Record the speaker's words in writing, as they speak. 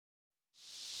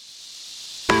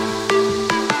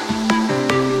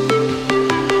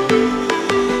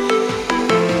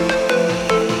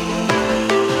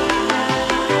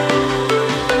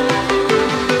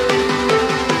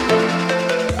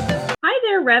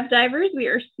Rev Divers, we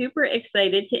are super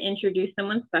excited to introduce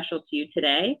someone special to you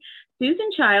today.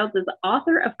 Susan Childs is the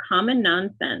author of Common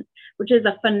Nonsense, which is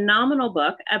a phenomenal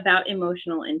book about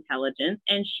emotional intelligence,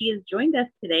 and she has joined us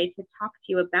today to talk to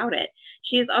you about it.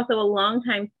 She is also a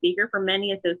longtime speaker for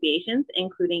many associations,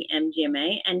 including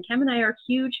MGMA, and Kim and I are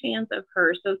huge fans of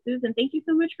her. So, Susan, thank you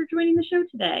so much for joining the show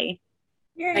today.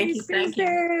 Yay, thank you, Susan. Thank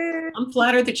you. I'm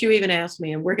flattered that you even asked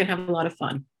me, and we're going to have a lot of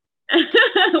fun.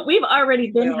 We've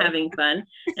already been having fun.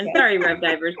 And sorry, Rev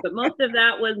Divers, but most of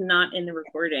that was not in the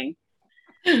recording.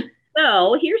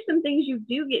 So here's some things you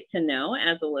do get to know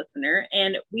as a listener.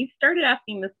 And we've started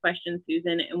asking this question,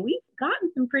 Susan, and we've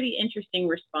gotten some pretty interesting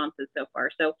responses so far.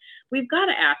 So we've got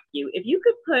to ask you, if you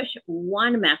could push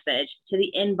one message to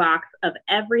the inbox of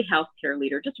every healthcare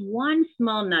leader, just one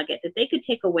small nugget that they could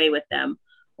take away with them,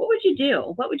 what would you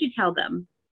do? What would you tell them?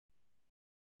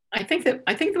 I think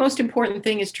the most important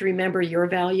thing is to remember your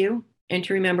value and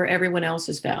to remember everyone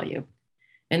else's value.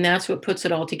 And that's what puts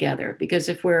it all together. Because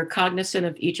if we're cognizant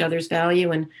of each other's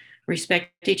value and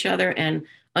respect each other and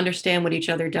understand what each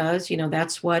other does,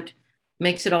 that's what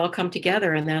makes it all come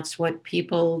together. And that's what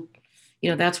people,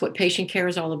 that's what patient care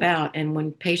is all about. And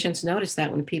when patients notice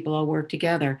that, when people all work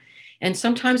together, and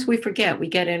sometimes we forget, we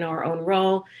get in our own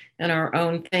role and our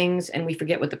own things, and we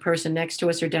forget what the person next to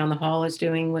us or down the hall is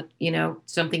doing, with,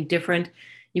 something different.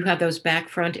 You have those back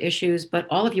front issues, but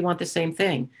all of you want the same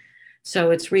thing.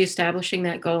 So it's reestablishing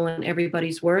that goal and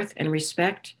everybody's worth and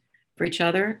respect for each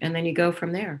other. And then you go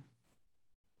from there.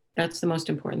 That's the most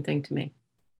important thing to me.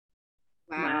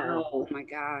 Wow. Oh my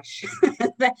gosh.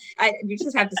 You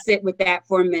just have to sit with that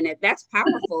for a minute. That's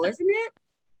powerful, isn't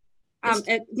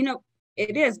it?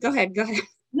 It is. Go ahead.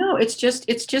 No, it's just,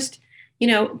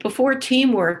 before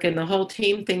teamwork and the whole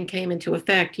team thing came into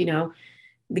effect,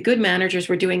 the good managers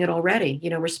were doing it already.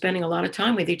 We're spending a lot of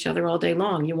time with each other all day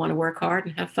long. You want to work hard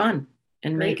and have fun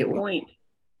and great make it work. Point.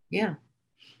 Yeah.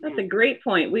 That's a great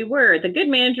point. The good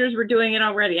managers were doing it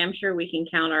already. I'm sure we can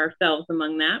count ourselves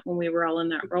among that when we were all in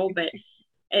that role, but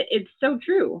it's so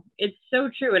true. It's so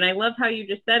true. And I love how you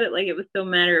just said it like it was so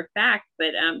matter of fact, but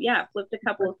it flipped a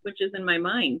couple of switches in my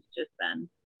mind just then.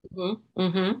 Mm-hmm.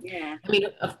 Mm-hmm. Yeah. I mean,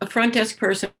 a front desk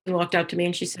person walked up to me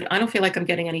and she said, I don't feel like I'm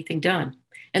getting anything done.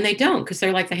 And they don't, because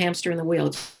they're like the hamster in the wheel.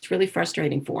 It's really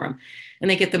frustrating for them. And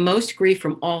they get the most grief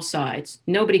from all sides.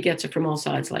 Nobody gets it from all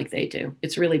sides like they do.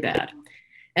 It's really bad.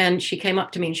 And she came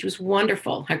up to me and she was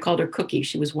wonderful. I called her Cookie.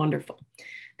 She was wonderful.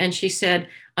 And she said,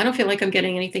 I don't feel like I'm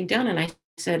getting anything done. And I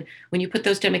said, when you put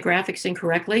those demographics in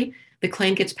correctly, the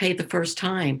claim gets paid the first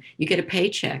time. You get a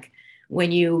paycheck. When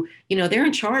they're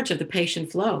in charge of the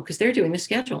patient flow because they're doing the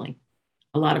scheduling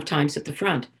a lot of times at the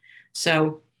front.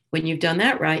 So when you've done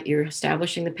that right, you're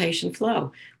establishing the patient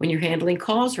flow. When you're handling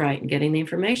calls right and getting the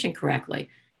information correctly,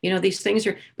 these things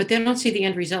but they don't see the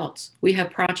end results. We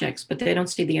have projects, but they don't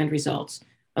see the end results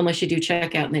unless you do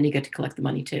checkout and then you get to collect the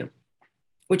money too,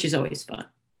 which is always fun.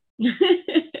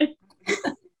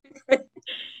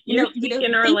 You speak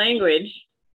in our language.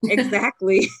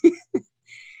 Exactly.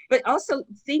 But also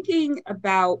thinking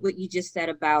about what you just said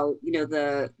about,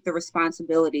 the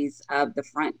responsibilities of the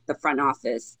front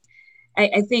office.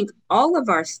 I think all of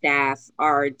our staff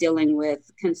are dealing with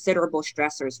considerable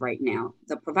stressors right now.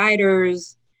 The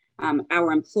providers,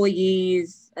 our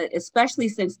employees, especially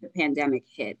since the pandemic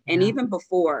hit, and even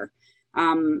before.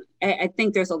 I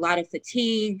think there's a lot of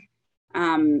fatigue,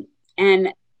 and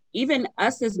even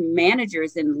us as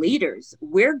managers and leaders,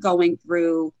 we're going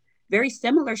through very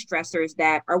similar stressors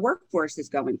that our workforce is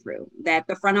going through, that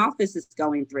the front office is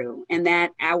going through, and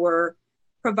that our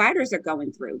providers are going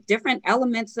through, different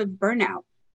elements of burnout.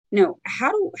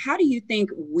 How do you think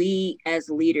we as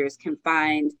leaders can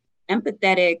find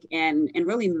empathetic and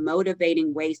really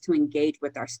motivating ways to engage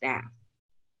with our staff?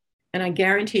 And I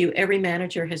guarantee you, every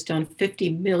manager has done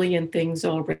 50 million things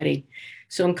already.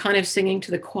 So I'm kind of singing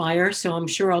to the choir. So I'm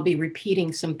sure I'll be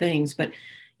repeating some things, but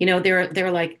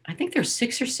they're like, I think there's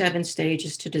 6 or 7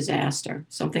 stages to disaster,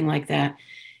 something like that.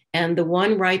 And the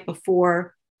one right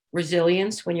before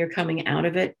resilience, when you're coming out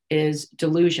of it, is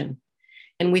delusion.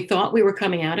 And we thought we were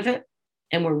coming out of it,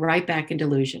 and we're right back in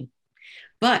delusion.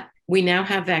 But we now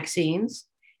have vaccines,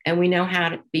 and we know how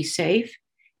to be safe,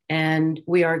 and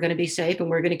we are going to be safe, and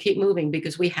we're going to keep moving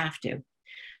because we have to.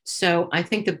 So I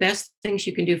think the best things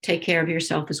you can do, take care of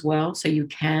yourself as well, so you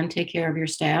can take care of your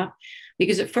staff.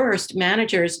 Because at first,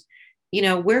 managers,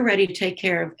 we're ready to take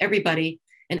care of everybody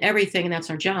and everything, and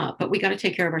that's our job. But we got to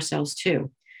take care of ourselves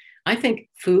too. I think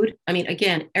food,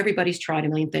 again, everybody's tried a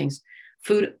million things.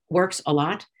 Food works a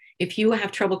lot. If you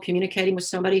have trouble communicating with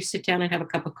somebody, sit down and have a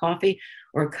cup of coffee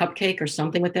or a cupcake or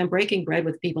something with them. Breaking bread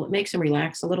with people, it makes them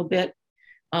relax a little bit.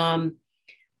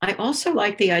 I also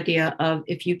like the idea of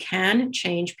if you can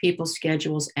change people's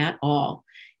schedules at all,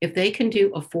 if they can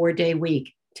do a 4-day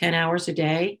week, 10 hours a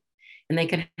day, and they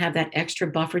can have that extra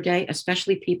buffer day,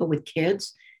 especially people with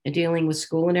kids and dealing with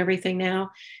school and everything now,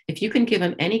 if you can give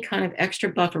them any kind of extra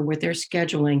buffer with their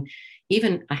scheduling,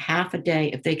 even a half a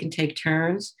day, if they can take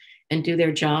turns and do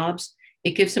their jobs,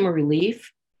 it gives them a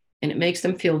relief and it makes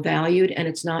them feel valued, and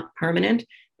it's not permanent,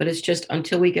 but it's just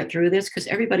until we get through this, because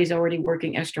everybody's already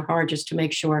working extra hard just to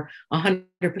make sure 100%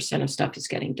 of stuff is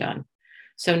getting done.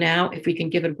 So now if we can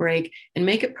give it a break and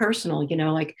make it personal,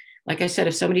 like I said,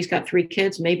 if somebody's got 3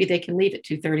 kids, maybe they can leave at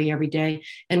 2:30 every day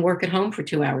and work at home for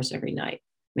 2 hours every night.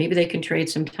 Maybe they can trade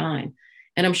some time.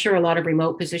 And I'm sure a lot of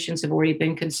remote positions have already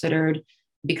been considered,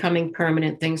 becoming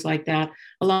permanent, things like that.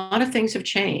 A lot of things have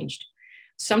changed.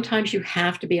 Sometimes you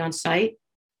have to be on site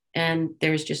and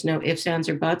there's just no ifs, ands,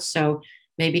 or buts. So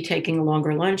maybe taking a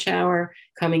longer lunch hour,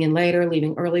 coming in later,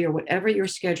 leaving earlier, whatever your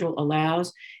schedule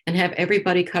allows, and have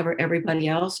everybody cover everybody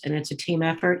else. And it's a team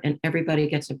effort and everybody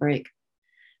gets a break.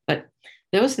 But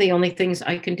those are the only things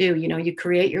I can do. You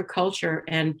create your culture,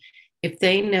 and if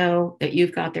they know that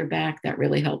you've got their back, that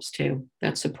really helps too.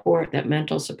 That support, that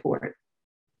mental support.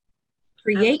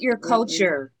 Create your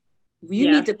culture.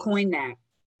 You need to coin that.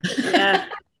 Yeah.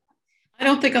 I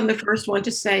don't think I'm the first one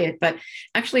to say it, but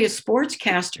actually a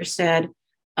sportscaster said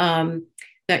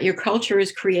that your culture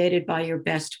is created by your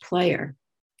best player.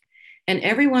 And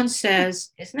everyone says,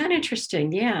 isn't that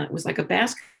interesting? Yeah, it was like a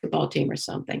basketball team or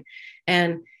something.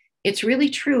 And it's really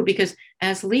true, because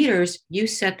as leaders, you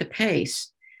set the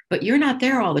pace, but you're not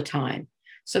there all the time.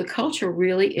 So the culture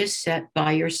really is set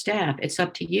by your staff. It's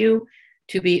up to you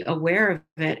to be aware of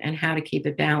it and how to keep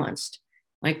it balanced.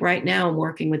 Like right now, I'm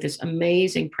working with this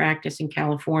amazing practice in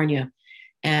California,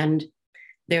 and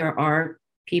there are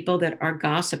people that are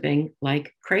gossiping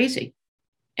like crazy,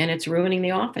 and it's ruining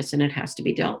the office, and it has to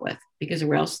be dealt with, because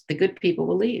or else the good people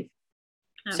will leave.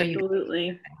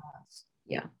 Absolutely.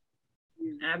 Yeah.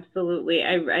 Absolutely.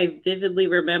 I vividly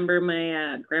remember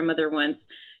my grandmother once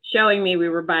showing me, we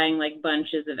were buying like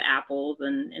bunches of apples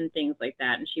and things like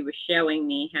that. And she was showing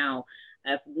me how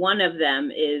if one of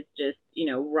them is just,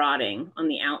 rotting on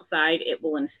the outside, it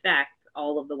will infect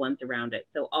all of the ones around it.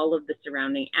 So all of the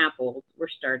surrounding apples were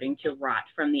starting to rot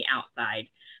from the outside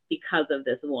because of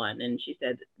this one. And she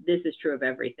said, this is true of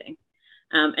everything.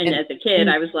 And as a kid,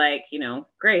 I was like,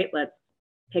 great, let's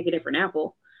pick a different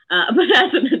apple. But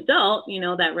as an adult,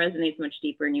 that resonates much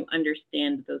deeper, and you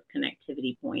understand those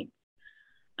connectivity points.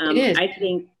 It is. I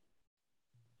think,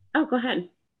 oh, go ahead.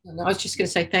 No, I was just going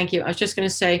to say, thank you. I was just going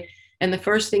to say, and the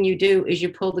first thing you do is you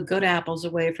pull the good apples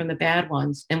away from the bad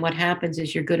ones. And what happens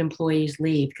is your good employees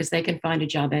leave because they can find a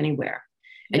job anywhere.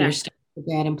 And you're stuck with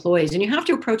bad employees. And you have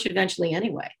to approach it eventually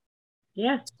anyway.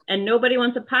 Yeah. And nobody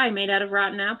wants a pie made out of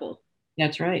rotten apples.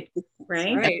 That's right.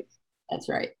 Right? That's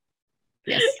right.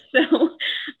 Yes. So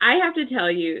I have to tell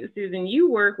you, Susan,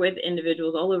 you work with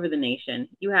individuals all over the nation.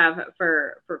 You have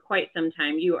for quite some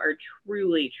time. You are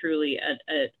truly, truly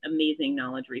an amazing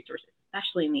knowledge resource,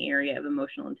 especially in the area of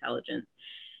emotional intelligence.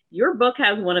 Your book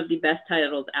has one of the best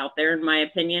titles out there, in my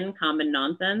opinion, Common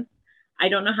Nonsense. I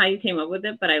don't know how you came up with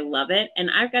it, but I love it. And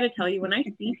I've got to tell you, when I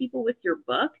see people with your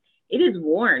book, it is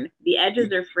worn. The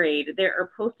edges are frayed. There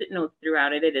are Post-it notes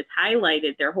throughout it. It is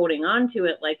highlighted. They're holding on to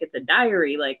it like it's a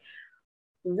diary. Like,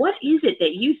 what is it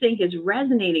that you think is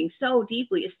resonating so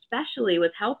deeply, especially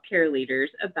with healthcare leaders,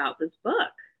 about this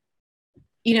book?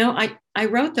 I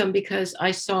wrote them because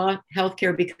I saw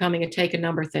healthcare becoming a take a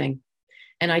number thing,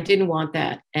 and I didn't want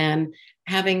that. And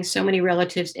having so many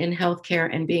relatives in healthcare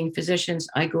and being physicians,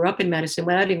 I grew up in medicine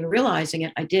without even realizing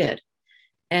it. I did.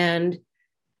 And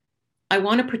I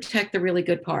want to protect the really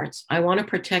good parts. I want to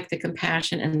protect the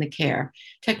compassion and the care.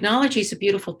 Technology is a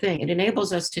beautiful thing. It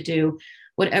enables us to do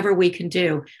whatever we can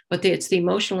do, but it's the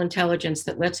emotional intelligence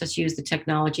that lets us use the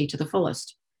technology to the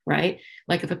fullest, right?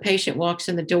 Like if a patient walks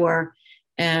in the door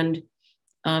and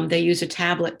they use a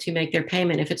tablet to make their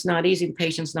payment, if it's not easy, the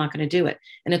patient's not going to do it.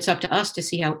 And it's up to us to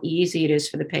see how easy it is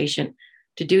for the patient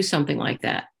to do something like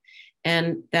that.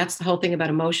 And that's the whole thing about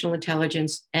emotional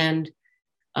intelligence and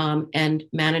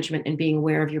management and being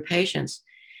aware of your patients.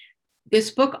 This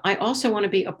book, I also want to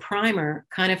be a primer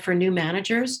kind of for new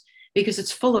managers, because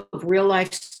it's full of real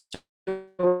life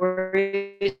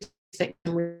stories that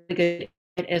can really get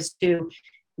as to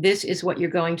this is what you're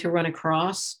going to run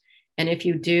across. And if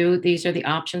you do, these are the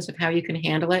options of how you can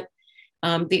handle it.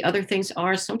 The other things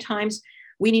are sometimes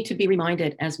we need to be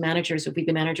reminded as managers, if we've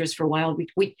been managers for a while,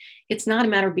 it's not a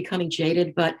matter of becoming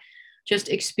jaded, but just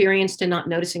experienced and not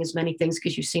noticing as many things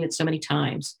because you've seen it so many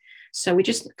times. So we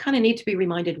just kind of need to be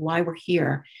reminded why we're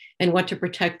here and what to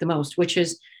protect the most, which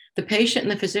is The patient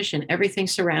and the physician, everything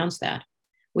surrounds that.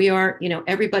 We are,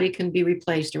 everybody can be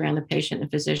replaced around the patient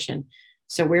and physician.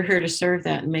 So we're here to serve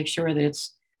that and make sure that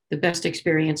it's the best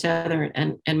experience ever.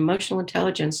 And emotional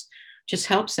intelligence just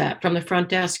helps that from the front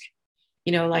desk,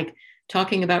 like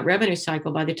talking about revenue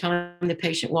cycle. By the time the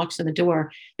patient walks in the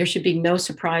door, there should be no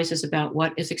surprises about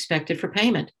what is expected for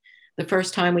payment. The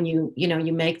first time when you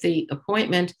make the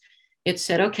appointment, it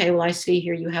said, okay, well, I see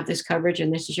here you have this coverage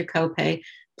and this is your copay.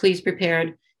 Please be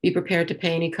prepared to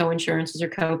pay any co-insurances or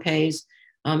copays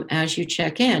as you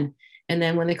check in. And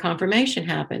then when the confirmation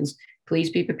happens, please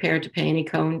be prepared to pay any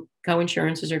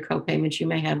co-insurances or co-payments you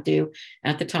may have due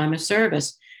at the time of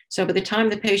service. So by the time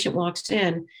the patient walks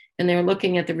in and they're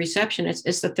looking at the receptionist,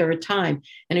 it's the third time.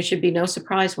 And it should be no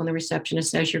surprise when the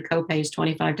receptionist says your copay is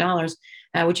 $25.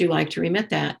 How would you like to remit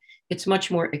that? It's much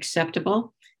more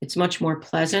acceptable. It's much more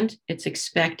pleasant. It's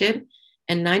expected.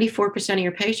 And 94% of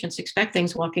your patients expect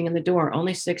things walking in the door.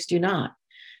 Only 6 do not.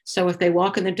 So if they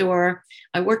walk in the door,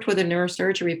 I worked with a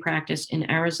neurosurgery practice in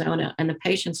Arizona, and the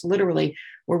patients literally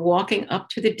were walking up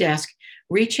to the desk,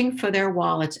 reaching for their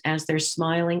wallets as they're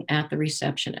smiling at the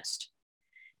receptionist.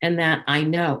 And that I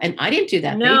know. And I didn't do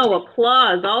that. No,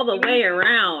 applause all the way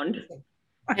around.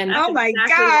 And oh my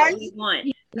God.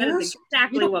 That is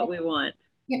exactly what we want.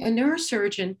 Yeah, a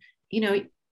neurosurgeon,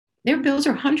 their bills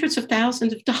are hundreds of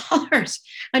thousands of dollars.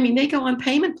 I mean, they go on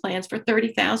payment plans for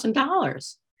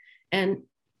 $30,000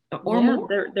 or more.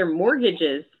 They're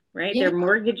mortgages, right? Yeah. They're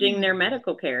mortgaging their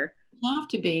medical care. You have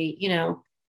to be,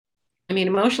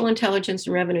 emotional intelligence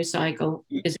and revenue cycle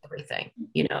is everything.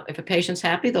 If a patient's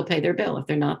happy, they'll pay their bill. If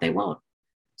they're not, they won't.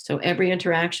 So every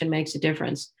interaction makes a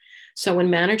difference. So when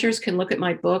managers can look at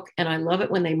my book, and I love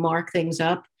it when they mark things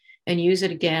up and use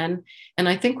it again. And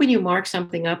I think when you mark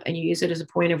something up and you use it as a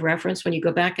point of reference, when you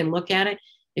go back and look at it,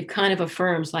 it kind of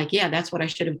affirms like, yeah, that's what I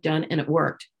should have done and it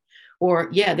worked. Or,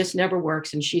 yeah, this never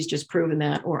works and she's just proven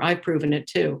that, or I've proven it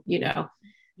too, Yeah.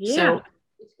 So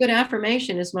it's good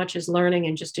affirmation as much as learning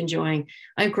and just enjoying.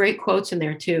 I have great quotes in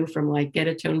there too from like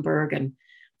Greta Thunberg and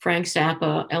Frank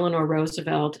Zappa, Eleanor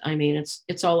Roosevelt. I mean,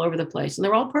 it's all over the place and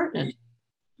they're all pertinent.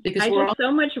 Because I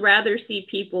so much rather see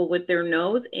people with their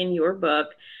nose in your book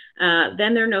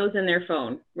than their nose in their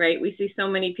phone, right? We see so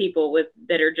many people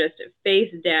that are just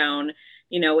face down,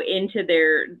 into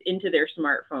their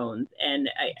smartphones. And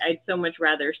I'd so much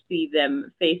rather see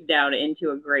them face down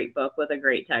into a great book with a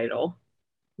great title.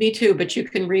 Me too, but you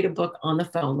can read a book on the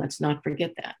phone. Let's not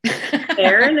forget that.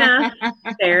 Fair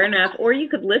enough. Or you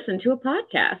could listen to a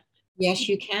podcast. Yes,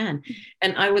 you can.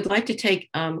 And I would like to take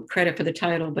credit for the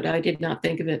title, but I did not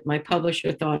think of it. My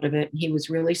publisher thought of it. He was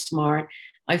really smart.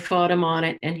 I fought him on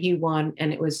it and he won,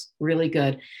 and it was really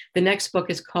good. The next book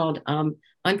is called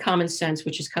Uncommon Sense,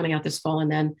 which is coming out this fall.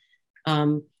 And then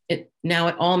Now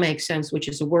It All Makes Sense, which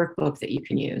is a workbook that you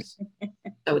can use.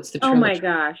 So it's the trilogy. Oh my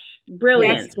gosh.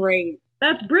 Brilliant. That's great.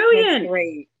 That's brilliant. That's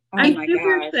great. Oh I'm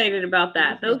super excited about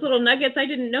that. Those little nuggets, I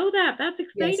didn't know that. That's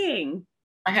exciting. Yes.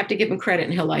 I have to give him credit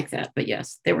and he'll like that, but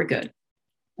yes, they were good.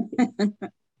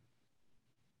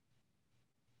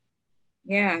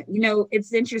 Yeah,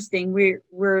 it's interesting.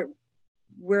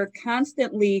 We're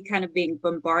constantly kind of being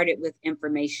bombarded with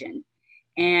information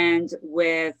and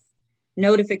with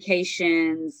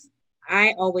notifications.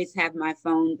 I always have my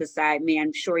phone beside me.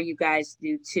 I'm sure you guys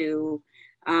do too.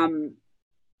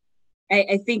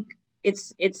 I think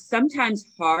it's sometimes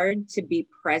hard to be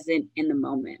present in the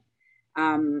moment.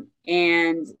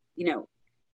 And,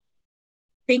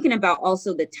 thinking about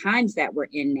also the times that we're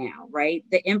in now, right?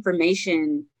 The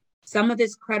information, some of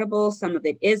it's credible, some of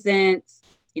it isn't,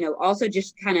 also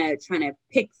just kind of trying to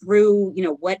pick through,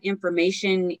 what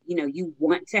information, you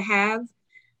want to have.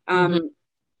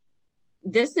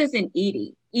 This isn't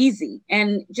easy.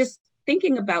 And just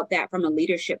thinking about that from a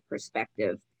leadership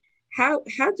perspective, how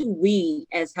do we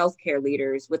as healthcare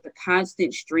leaders with the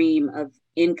constant stream of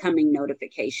incoming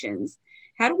notifications,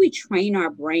 how do we train our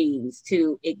brains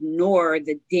to ignore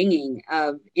the dinging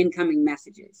of incoming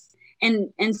messages?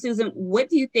 And Susan, what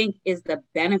do you think is the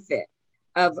benefit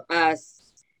of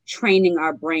us training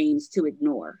our brains to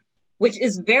ignore, which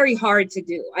is very hard to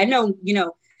do? I know,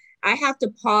 I have to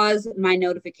pause my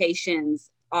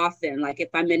notifications often, like if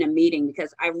I'm in a meeting,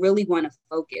 because I really want to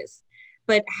focus.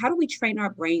 But how do we train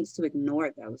our brains to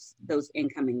ignore those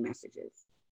incoming messages?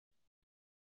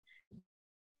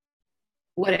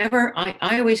 Whatever,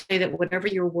 I always say that whatever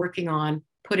you're working on,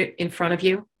 put it in front of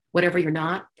you. Whatever you're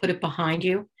not, put it behind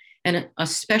you. And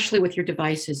especially with your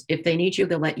devices, if they need you,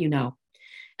 they'll let you know.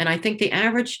 And I think the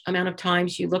average amount of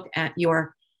times you look at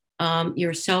your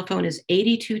cell phone is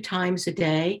 82 times a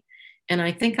day. And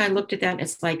I think I looked at that.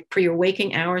 It's like for your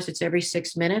waking hours, it's every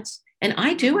 6 minutes. And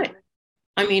I do it.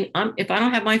 I mean, if I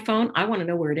don't have my phone, I want to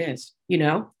know where it is.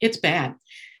 It's bad.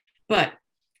 But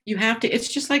you have to, it's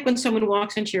just like when someone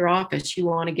walks into your office, you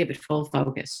want to give it full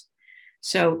focus.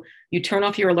 So you turn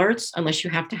off your alerts unless you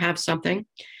have to have something,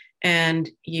 and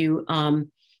you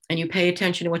pay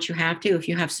attention to what you have to. If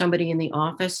you have somebody in the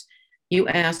office, you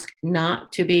ask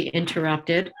not to be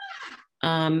interrupted,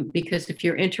 because if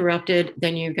you're interrupted,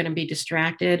 then you're going to be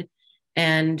distracted,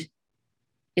 and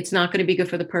it's not going to be good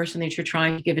for the person that you're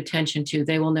trying to give attention to.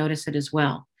 They will notice it as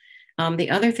well. The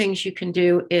other things you can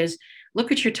do is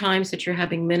look at your times that you're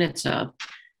having minutes of.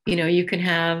 You can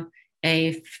have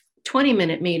a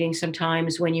 20-minute meeting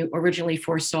sometimes when you originally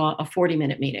foresaw a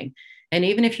 40-minute meeting. And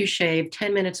even if you shave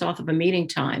 10 minutes off of a meeting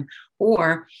time,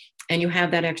 and you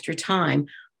have that extra time,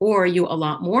 or you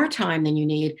allot more time than you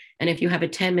need, and if you have a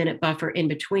 10-minute buffer in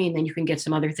between, then you can get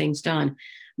some other things done.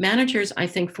 Managers, I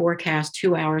think, forecast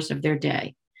 2 hours of their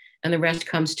day, and the rest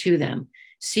comes to them.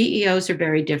 CEOs are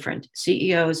very different.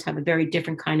 CEOs have a very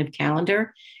different kind of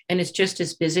calendar, and it's just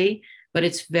as busy, but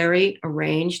it's very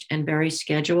arranged and very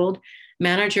scheduled.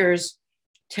 Managers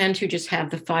tend to just have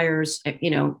the fires,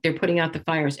 they're putting out the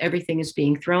fires. Everything is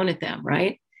being thrown at them,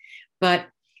 right? But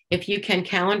if you can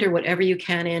calendar whatever you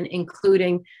can in,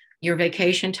 including your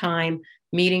vacation time,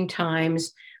 meeting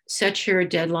times, set your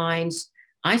deadlines.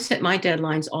 I set my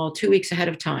deadlines all 2 weeks ahead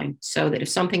of time so that if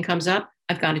something comes up,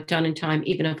 I've got it done in time,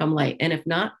 even if I'm late. And if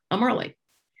not, I'm early.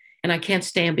 And I can't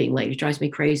stand being late. It drives me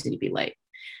crazy to be late.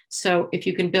 So if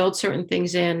you can build certain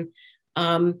things in,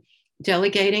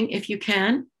 delegating if you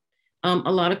can. A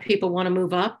lot of people want to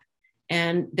move up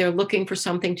and they're looking for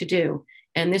something to do.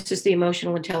 And this is the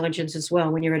emotional intelligence as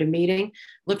well. When you're at a meeting,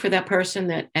 look for that person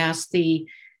that asks the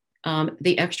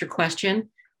extra question.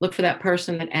 Look for that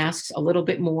person that asks a little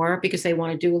bit more because they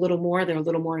want to do a little more. They're a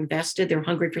little more invested. They're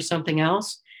hungry for something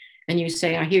else. And you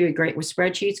say, I hear you're great with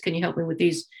spreadsheets. Can you help me with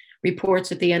these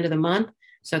reports at the end of the month?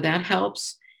 So that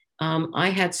helps. I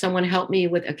had someone help me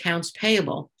with accounts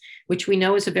payable, which we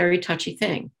know is a very touchy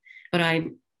thing, but I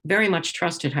very much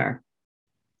trusted her.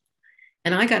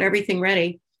 And I got everything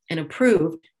ready and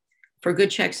approved for good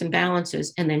checks and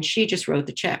balances. And then she just wrote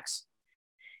the checks.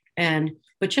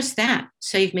 But just that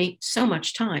saved me so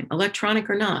much time, electronic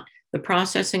or not. The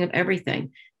processing of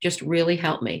everything just really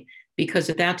helped me because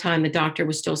at that time, the doctor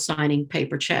was still signing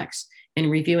paper checks and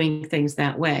reviewing things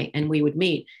that way. And we would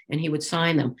meet and he would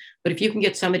sign them. But if you can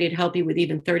get somebody to help you with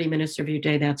even 30 minutes of your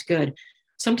day, that's good.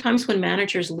 Sometimes when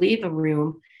managers leave a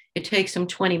room, it takes them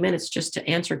 20 minutes just to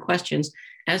answer questions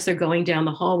as they're going down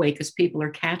the hallway because people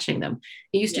are catching them.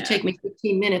 It used to take me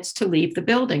 15 minutes to leave the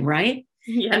building, right?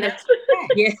 Yeah. And that's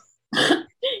yeah.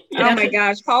 Oh my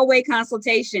gosh, hallway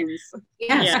consultations.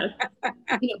 Yes.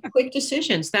 Quick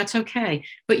decisions, that's okay.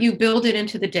 But you build it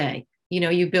into the day.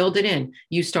 You build it in.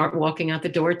 You start walking out the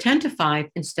door 10 to 5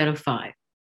 instead of 5.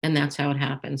 And that's how it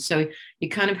happens. So you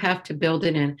kind of have to build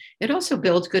it in. It also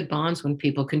builds good bonds when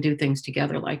people can do things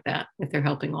together like that, if they're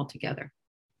helping all together.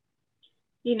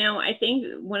 I think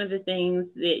one of the things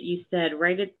that you said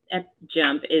right at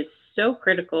Jump is so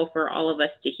critical for all of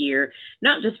us to hear,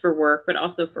 not just for work, but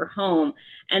also for home.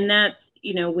 And that's,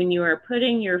 when you are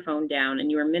putting your phone down and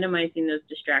you are minimizing those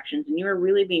distractions and you are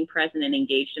really being present and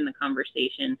engaged in the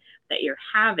conversation that you're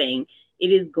having, it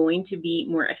is going to be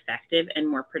more effective and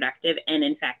more productive and,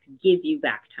 in fact, give you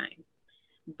back time.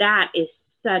 That is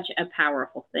such a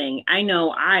powerful thing. I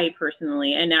know I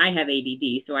personally, and I have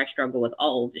ADD, so I struggle with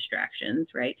all distractions,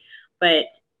 right? But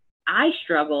I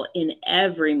struggle in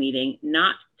every meeting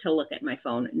not to look at my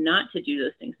phone, not to do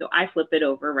those things. So I flip it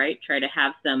over, right? Try to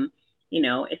have some,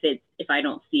 if I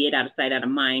don't see it, out of sight, out of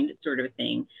mind, sort of a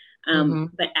thing.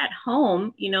 But at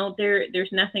home,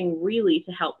 there's nothing really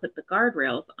to help put the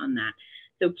guardrails on that.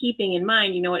 So keeping in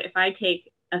mind, if I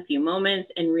take a few moments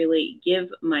and really give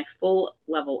my full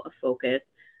level of focus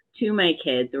to my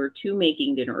kids or to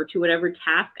making dinner or to whatever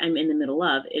task I'm in the middle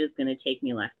of, it is going to take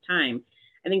me less time.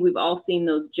 I think we've all seen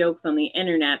those jokes on the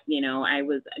internet. I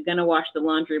was going to wash the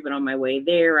laundry, but on my way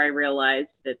there, I realized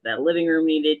that the living room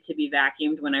needed to be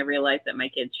vacuumed when I realized that my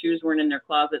kids' shoes weren't in their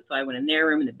closet. So I went in their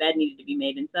room and the bed needed to be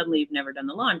made. And suddenly you've never done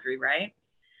the laundry, right?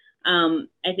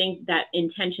 I think that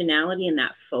intentionality and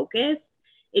that focus,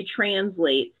 it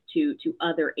translates to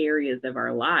other areas of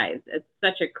our lives. It's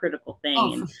such a critical thing.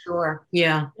 Oh, for sure.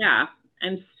 Yeah. Yeah.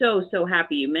 I'm so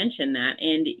happy you mentioned that.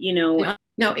 And,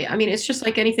 No, I mean, it's just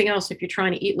like anything else. If you're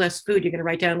trying to eat less food, you're going to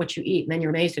write down what you eat, and then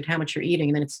you're amazed at how much you're eating.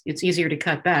 And then it's easier to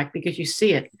cut back because you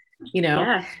see it,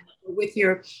 Yes.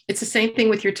 It's the same thing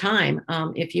with your time.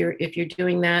 If you're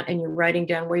doing that and you're writing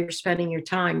down where you're spending your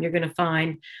time, you're going to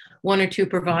find one or two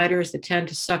providers that tend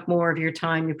to suck more of your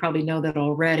time. You probably know that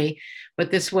already, but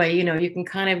this way, you can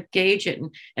kind of gauge it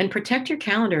and protect your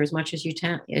calendar as much as you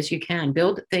can.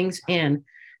 Build things in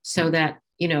so that,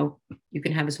 you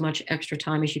can have as much extra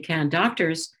time as you can.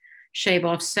 Doctors shave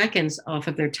off seconds off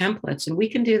of their templates, and we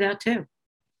can do that too.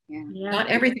 Yeah. Not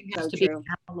everything has to be an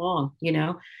hour long,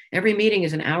 every meeting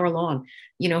is an hour long.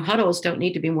 Huddles don't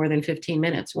need to be more than 15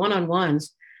 minutes.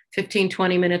 One-on-ones, 15,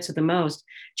 20 minutes at the most.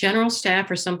 General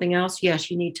staff or something else, yes,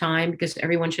 you need time because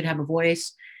everyone should have a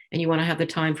voice and you want to have the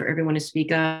time for everyone to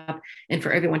speak up and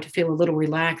for everyone to feel a little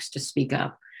relaxed to speak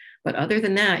up. But other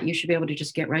than that, you should be able to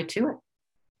just get right to it.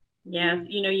 Yes.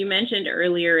 You mentioned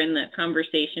earlier in the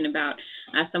conversation about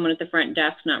someone at the front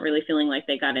desk not really feeling like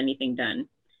they got anything done.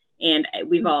 And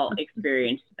we've all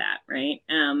experienced that, right?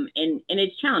 And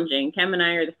it's challenging. Kim and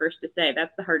I are the first to say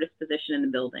that's the hardest position in the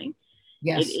building.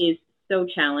 Yes. It is so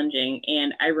challenging.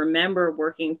 And I remember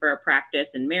working for a practice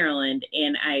in Maryland,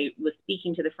 and I was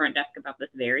speaking to the front desk about this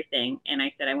very thing. And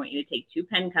I said, I want you to take 2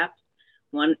 pen cups,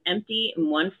 one empty and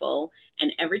one full.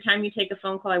 And every time you take a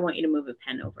phone call, I want you to move a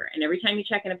pen over. And every time you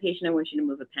check in a patient, I want you to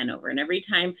move a pen over. And every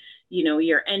time,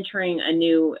 you're entering a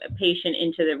new patient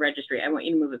into the registry, I want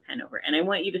you to move a pen over. And I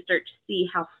want you to start to see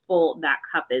how full that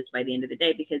cup is by the end of the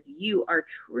day, because you are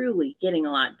truly getting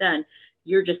a lot done.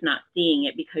 You're just not seeing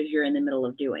it because you're in the middle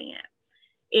of doing it.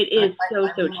 It is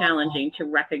so challenging to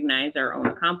recognize our own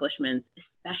accomplishments,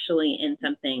 especially in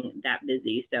something that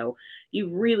busy. So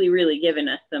you've really, really given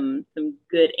us some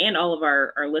good, and all of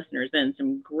our listeners then,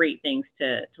 some great things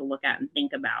to look at and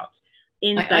think about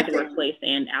inside the workplace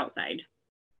and outside.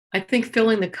 I think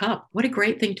filling the cup, what a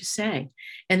great thing to say.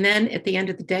 And then at the end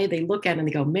of the day, they look at it and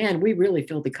they go, man, we really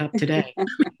filled the cup today.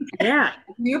 Yeah.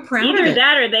 You're proud of it. Either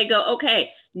that or they go,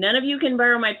 okay, none of you can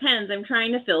borrow my pens. I'm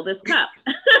trying to fill this cup.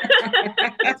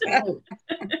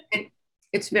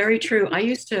 It's very true. I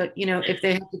used to, if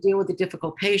they have to deal with a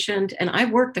difficult patient, and I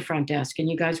worked the front desk, and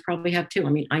you guys probably have too. I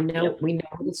mean, we know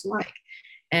what it's like.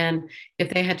 And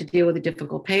if they had to deal with a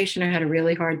difficult patient or had a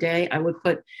really hard day, I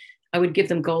would give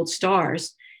them gold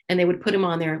stars, and they would put them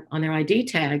on their ID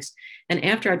tags. And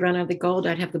after I'd run out of the gold,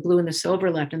 I'd have the blue and the silver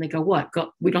left. And they go, what?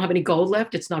 We don't have any gold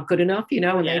left. It's not good enough,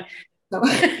 And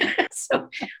so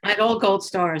I had all gold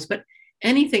stars, but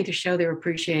anything to show they're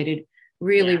appreciated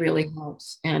really, really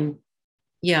helps. And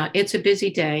yeah, it's a busy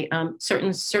day.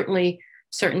 Certainly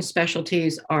certain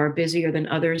specialties are busier than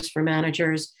others for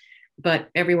managers, but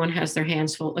everyone has their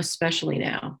hands full, especially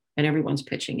now, and everyone's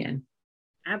pitching in.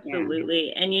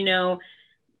 Absolutely. Yeah. And,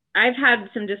 I've had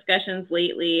some discussions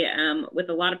lately with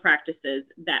a lot of practices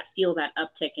that feel that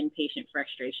uptick in patient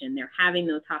frustration. They're having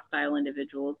those hostile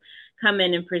individuals come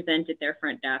in and present at their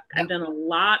front desk. I've done a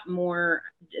lot more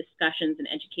discussions and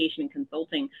education and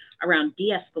consulting around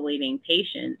de-escalating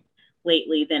patients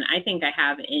lately than I think I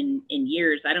have in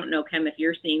years. I don't know, Kim, if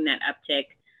you're seeing that uptick.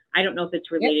 I don't know if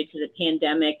it's related to the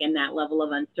pandemic and that level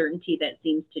of uncertainty that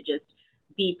seems to just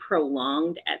be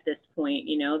prolonged at this point,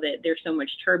 that there's so much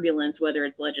turbulence, whether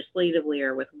it's legislatively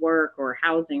or with work or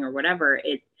housing or whatever.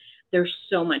 There's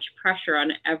so much pressure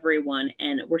on everyone,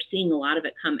 and we're seeing a lot of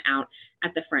it come out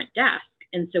at the front desk.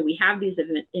 And so we have these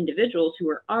individuals who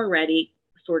are already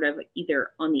sort of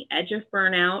either on the edge of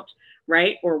burnout,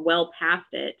 right, or well past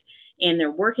it, and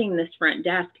they're working this front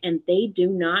desk, and they do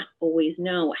not always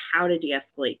know how to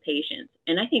de-escalate patients.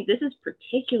 And I think this is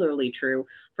particularly true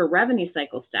for revenue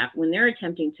cycle staff when they're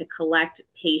attempting to collect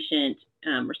patient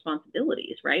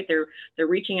responsibilities, right? They're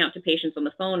reaching out to patients on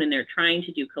the phone and they're trying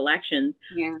to do collections.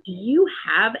 Yeah. Do you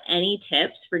have any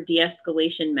tips for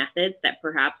de-escalation methods that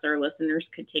perhaps our listeners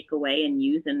could take away and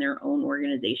use in their own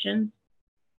organizations?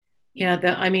 Yeah,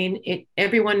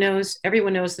 everyone knows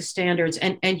the standards,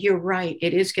 and you're right,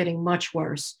 it is getting much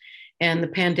worse, and the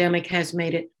pandemic has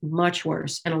made it much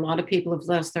worse, and a lot of people have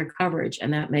lost their coverage,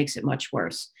 and that makes it much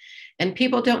worse. And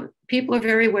people are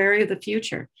very wary of the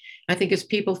future. I think as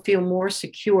people feel more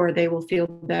secure, they will feel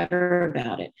better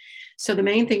about it. So the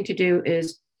main thing to do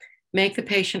is make the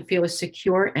patient feel as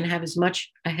secure and have as much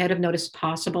ahead of notice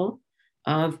possible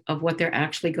of what they're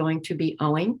actually going to be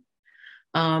owing.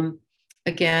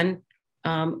 Again,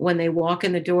 when they walk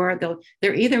in the door,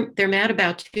 they're mad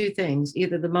about 2 things,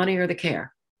 either the money or the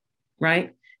care,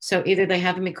 right? So either they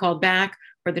haven't been called back,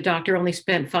 or the doctor only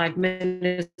spent 5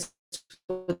 minutes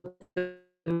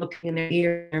looking in their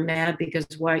ear. They're mad because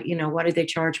why did they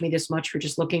charge me this much for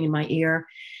just looking in my ear?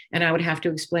 And I would have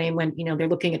to explain when, they're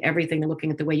looking at everything. They're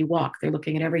looking at the way you walk. They're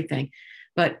looking at everything.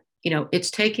 But, it's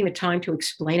taking the time to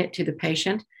explain it to the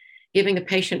patient, giving the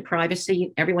patient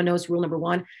privacy. Everyone knows rule number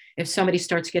 1, if somebody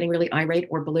starts getting really irate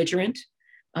or belligerent,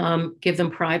 give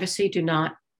them privacy. Do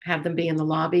not have them be in the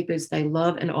lobby because they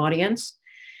love an audience.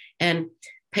 And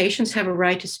patients have a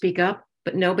right to speak up,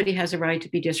 but nobody has a right to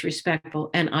be disrespectful.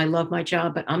 And I love my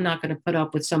job, but I'm not going to put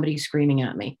up with somebody screaming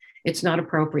at me. It's not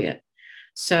appropriate.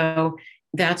 So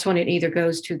that's when it either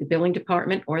goes to the billing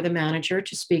department or the manager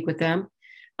to speak with them.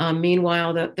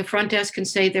 Meanwhile, the front desk can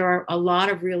say there are a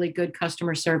lot of really good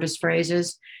customer service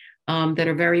phrases that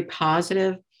are very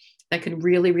positive, that can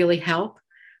really, really help.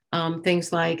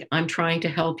 Things like, I'm trying to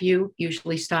help you,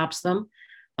 usually stops them.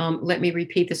 Let me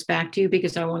repeat this back to you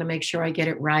because I want to make sure I get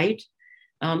it right.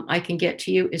 I can get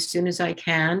to you as soon as I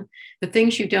can. The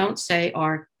things you don't say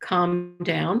are calm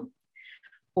down,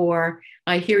 or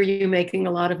I hear you making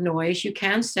a lot of noise. You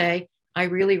can say, I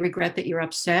really regret that you're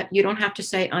upset. You don't have to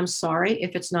say, I'm sorry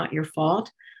if it's not your fault,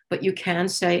 but you can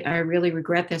say, I really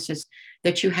regret this, is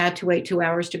that you had to wait 2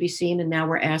 hours to be seen and now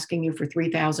we're asking you for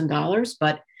 $3,000,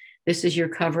 but this is your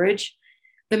coverage.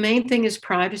 The main thing is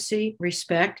privacy,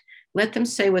 respect. Let them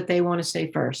say what they want to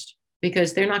say first,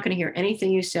 because they're not going to hear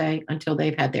anything you say until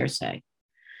they've had their say.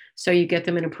 So you get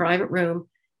them in a private room,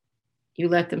 you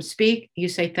let them speak, you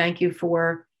say, thank you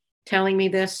for telling me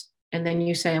this, and then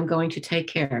you say, I'm going to take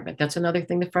care of it. That's another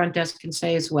thing the front desk can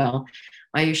say as well.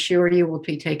 I assure you we'll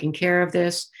be taking care of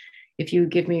this. If you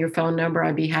give me your phone number,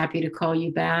 I'd be happy to call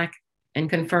you back and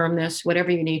confirm this, whatever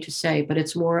you need to say. But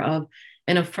it's more of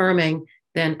an affirming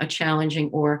than a challenging,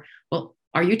 or, well,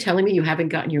 are you telling me you haven't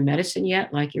gotten your medicine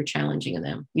yet? Like you're challenging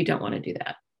them. You don't want to do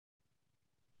that.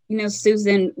 You know,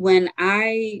 Susan, when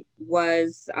I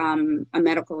was a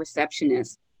medical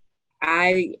receptionist,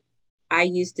 I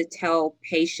used to tell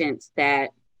patients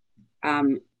that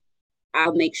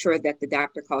I'll make sure that the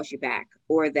doctor calls you back,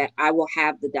 or that I will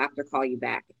have the doctor call you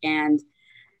back. And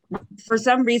for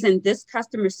some reason, this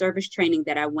customer service training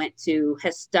that I went to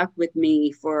has stuck with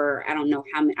me for, I don't know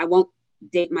how many, I won't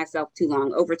date myself too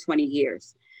long, over 20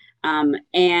 years.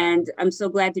 And I'm so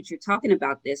glad that you're talking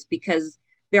about this, because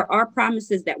there are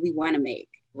promises that we want to make,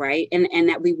 right? And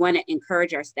that we want to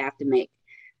encourage our staff to make.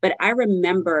 But I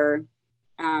remember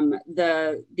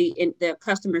the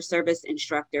customer service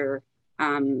instructor,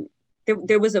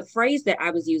 there was a phrase that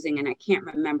I was using and I can't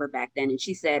remember back then. And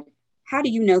she said, how do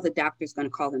you know the doctor's going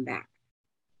to call them back?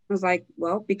 I was like,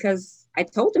 well, because I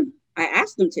told him, I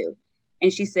asked him to.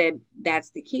 And she said, that's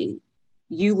the key.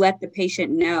 You let the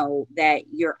patient know that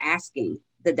you're asking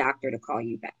the doctor to call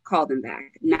you back, call them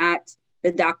back, not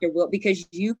the doctor will, because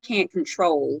you can't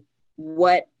control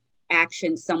what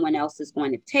action someone else is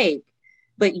going to take,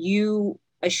 but you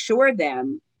assure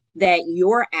them that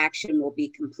your action will be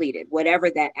completed, whatever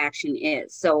that action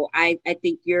is. So I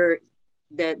think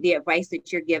the advice that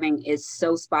you're giving is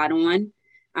so spot on.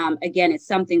 Again, it's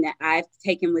something that I've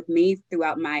taken with me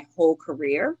throughout my whole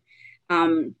career.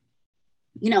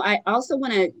 I also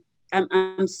want to,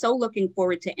 I'm so looking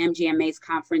forward to MGMA's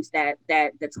conference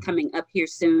that's coming up here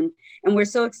soon. And we're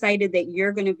so excited that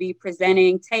you're going to be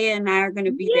presenting. Taya and I are going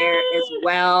to be there as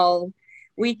well.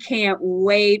 We can't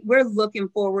wait. We're looking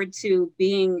forward to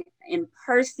being in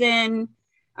person.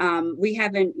 We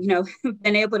haven't,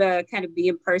 been able to kind of be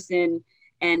in person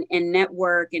and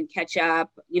network and catch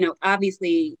up,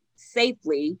 obviously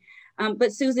safely.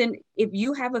 But Susan, if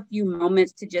you have a few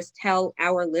moments to just tell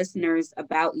our listeners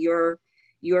about your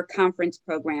conference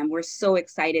program, we're so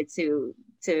excited to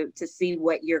see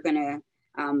what you're going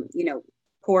to,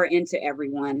 pour into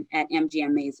everyone at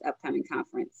MGMA's upcoming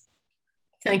conference.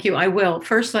 Thank you. I will.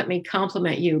 First, let me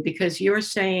compliment you, because you're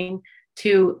saying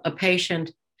to a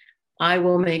patient, I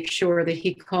will make sure that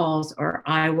he calls, or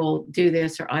I will do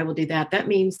this, or I will do that. That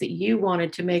means that you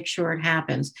wanted to make sure it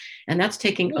happens. And that's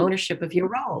taking ownership of your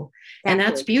role. Exactly. And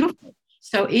that's beautiful.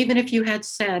 So even if you had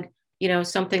said,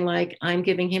 something like, I'm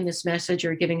giving him this message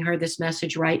or giving her this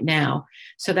message right now,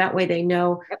 so that way they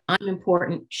know I'm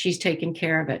important, she's taking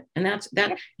care of it. And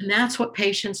that's what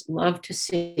patients love to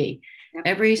see.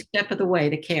 Every step of the way,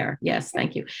 the care. Yes,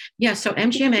 thank you. Yeah, so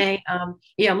MGMA,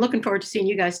 I'm looking forward to seeing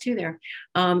you guys too there.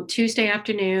 Tuesday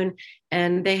afternoon,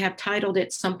 and they have titled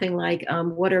it something like,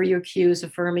 what are your cues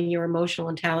affirming your emotional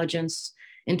intelligence,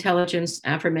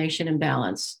 affirmation, and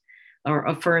balance, or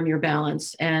affirm your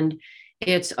balance. And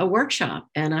it's a workshop,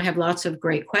 and I have lots of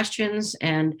great questions,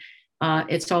 and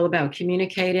it's all about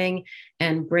communicating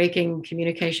and breaking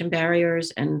communication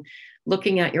barriers and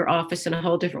looking at your office in a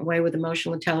whole different way with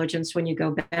emotional intelligence. When you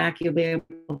go back, you'll be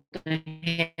able to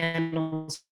handle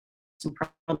some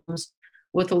problems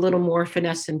with a little more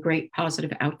finesse and great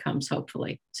positive outcomes,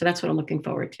 hopefully. So that's what I'm looking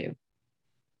forward to.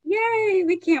 Yay,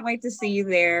 we can't wait to see you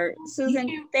there.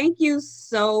 Susan, thank you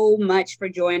so much for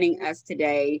joining us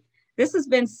today. This has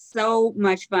been so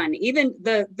much fun. Even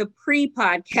the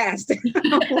pre-podcast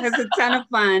was a ton of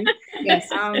fun. Yes.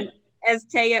 As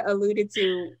Taya alluded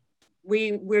to,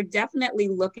 we're definitely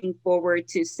looking forward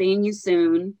to seeing you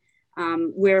soon.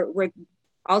 We're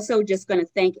also just going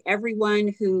to thank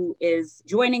everyone who is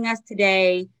joining us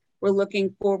today. We're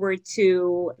looking forward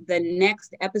to the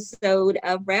next episode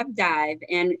of Rev Dive,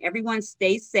 and everyone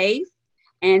stay safe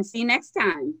and see you next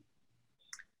time.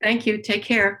 Thank you. Take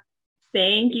care.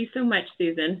 Thank you so much,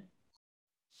 Susan.